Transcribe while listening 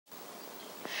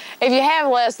If you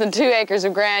have less than 2 acres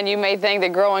of ground, you may think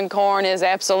that growing corn is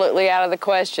absolutely out of the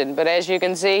question. But as you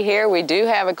can see here, we do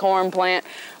have a corn plant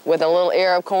with a little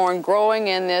ear of corn growing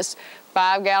in this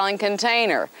 5-gallon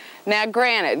container. Now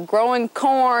granted, growing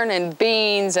corn and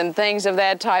beans and things of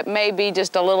that type may be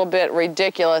just a little bit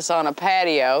ridiculous on a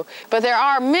patio, but there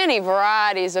are many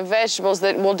varieties of vegetables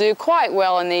that will do quite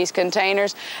well in these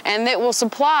containers and that will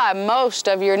supply most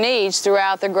of your needs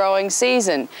throughout the growing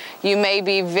season. You may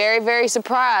be very, very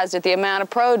surprised at the amount of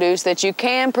produce that you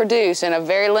can produce in a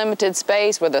very limited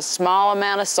space with a small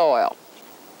amount of soil.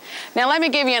 Now let me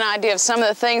give you an idea of some of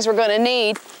the things we're going to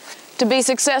need to be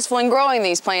successful in growing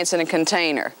these plants in a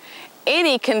container.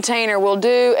 Any container will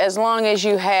do as long as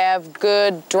you have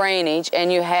good drainage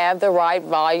and you have the right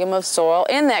volume of soil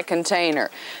in that container.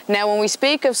 Now when we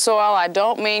speak of soil, I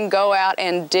don't mean go out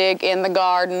and dig in the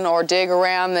garden or dig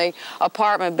around the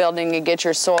apartment building and get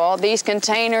your soil. These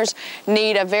containers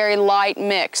need a very light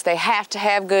mix. They have to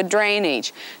have good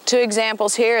drainage. 2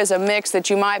 examples here is a mix that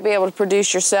you might be able to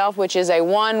produce yourself, which is a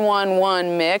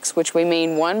 1-1-1 mix, which we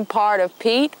mean 1 part of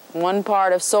peat, 1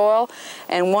 part of soil,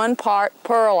 and 1 part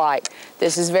perlite.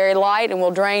 This is very light and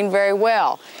will drain very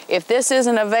well. If this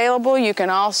isn't available, you can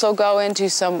also go into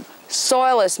some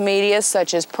soilless media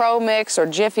such as Pro Mix or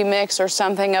Jiffy Mix or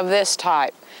something of this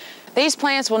type. These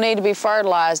plants will need to be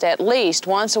fertilized at least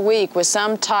once a week with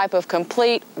some type of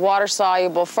complete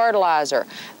water-soluble fertilizer.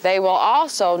 They will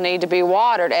also need to be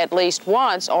watered at least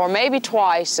once or maybe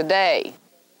twice a day.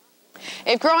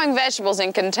 If growing vegetables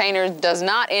in containers does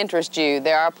not interest you,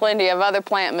 there are plenty of other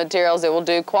plant materials that will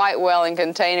do quite well in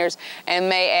containers and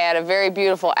may add a very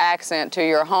beautiful accent to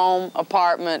your home,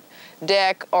 apartment,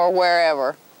 deck, or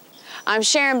wherever. I'm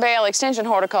Sharon Bale, Extension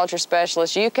Horticulture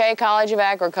Specialist, UK College of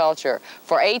Agriculture,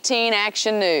 for 18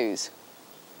 Action News.